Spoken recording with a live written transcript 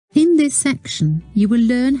this section, you will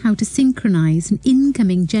learn how to synchronize an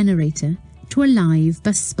incoming generator to a live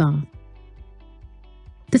bus bar.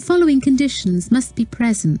 The following conditions must be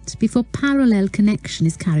present before parallel connection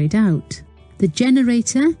is carried out. The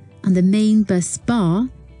generator and the main bus bar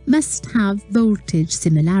must have voltage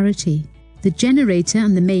similarity. The generator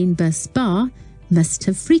and the main bus bar must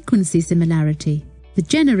have frequency similarity. The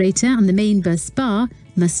generator and the main bus bar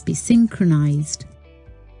must be synchronized.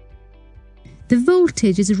 The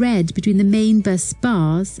voltage is read between the main bus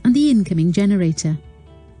bars and the incoming generator.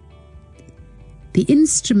 The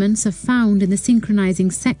instruments are found in the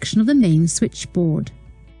synchronizing section of the main switchboard.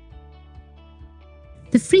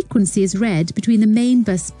 The frequency is read between the main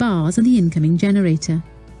bus bars and the incoming generator.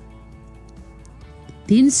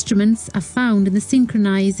 The instruments are found in the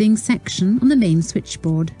synchronizing section on the main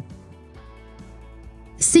switchboard.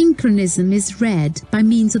 Synchronism is read by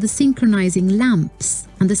means of the synchronizing lamps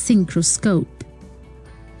and the Synchrorscope.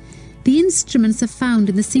 The instruments are found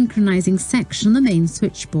in the synchronizing section on the main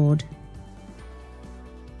switchboard.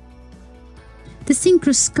 The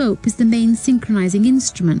Synchrorscope is the main synchronizing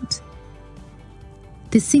instrument.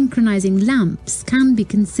 The synchronizing lamps can be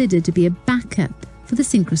considered to be a backup for the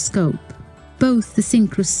Synchrorscope. Both the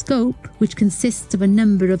Synchrorscope, which consists of a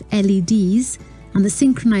number of LEDs, and the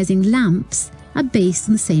synchronizing lamps are based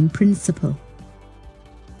on the same principle.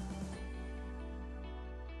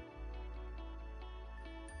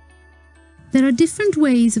 There are different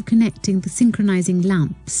ways of connecting the synchronizing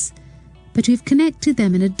lamps, but we have connected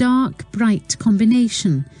them in a dark-bright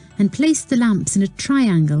combination and placed the lamps in a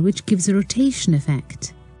triangle which gives a rotation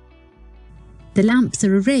effect. The lamps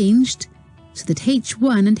are arranged so that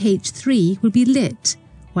H1 and H3 will be lit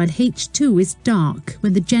while H2 is dark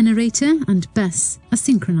when the generator and bus are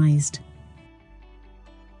synchronized.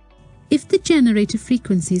 If the generator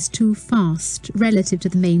frequency is too fast relative to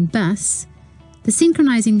the main bus, the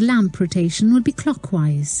synchronizing lamp rotation will be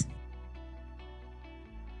clockwise.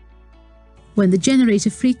 When the generator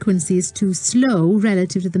frequency is too slow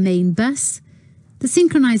relative to the main bus, the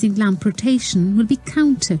synchronizing lamp rotation will be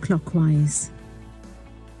counterclockwise.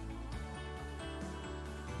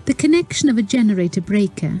 The connection of a generator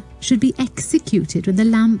breaker should be executed when the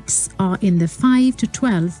lamps are in the 5 to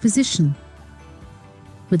 12 position,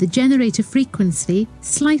 with the generator frequency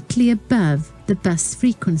slightly above the bus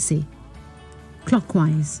frequency,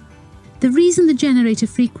 clockwise. The reason the generator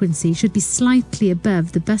frequency should be slightly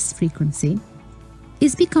above the bus frequency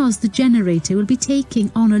is because the generator will be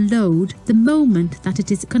taking on a load the moment that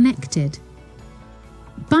it is connected.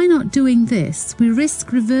 By not doing this, we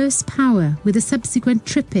risk reverse power with the subsequent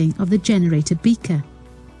tripping of the generator beaker.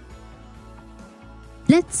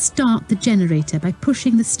 Let's start the generator by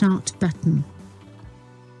pushing the start button.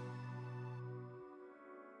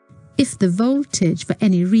 If the voltage for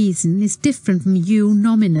any reason is different from U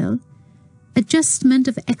nominal, adjustment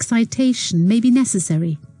of excitation may be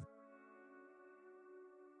necessary.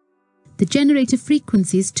 The generator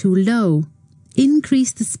frequency is too low.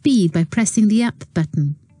 Increase the speed by pressing the up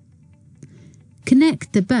button.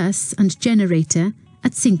 Connect the bus and generator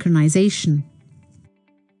at synchronization.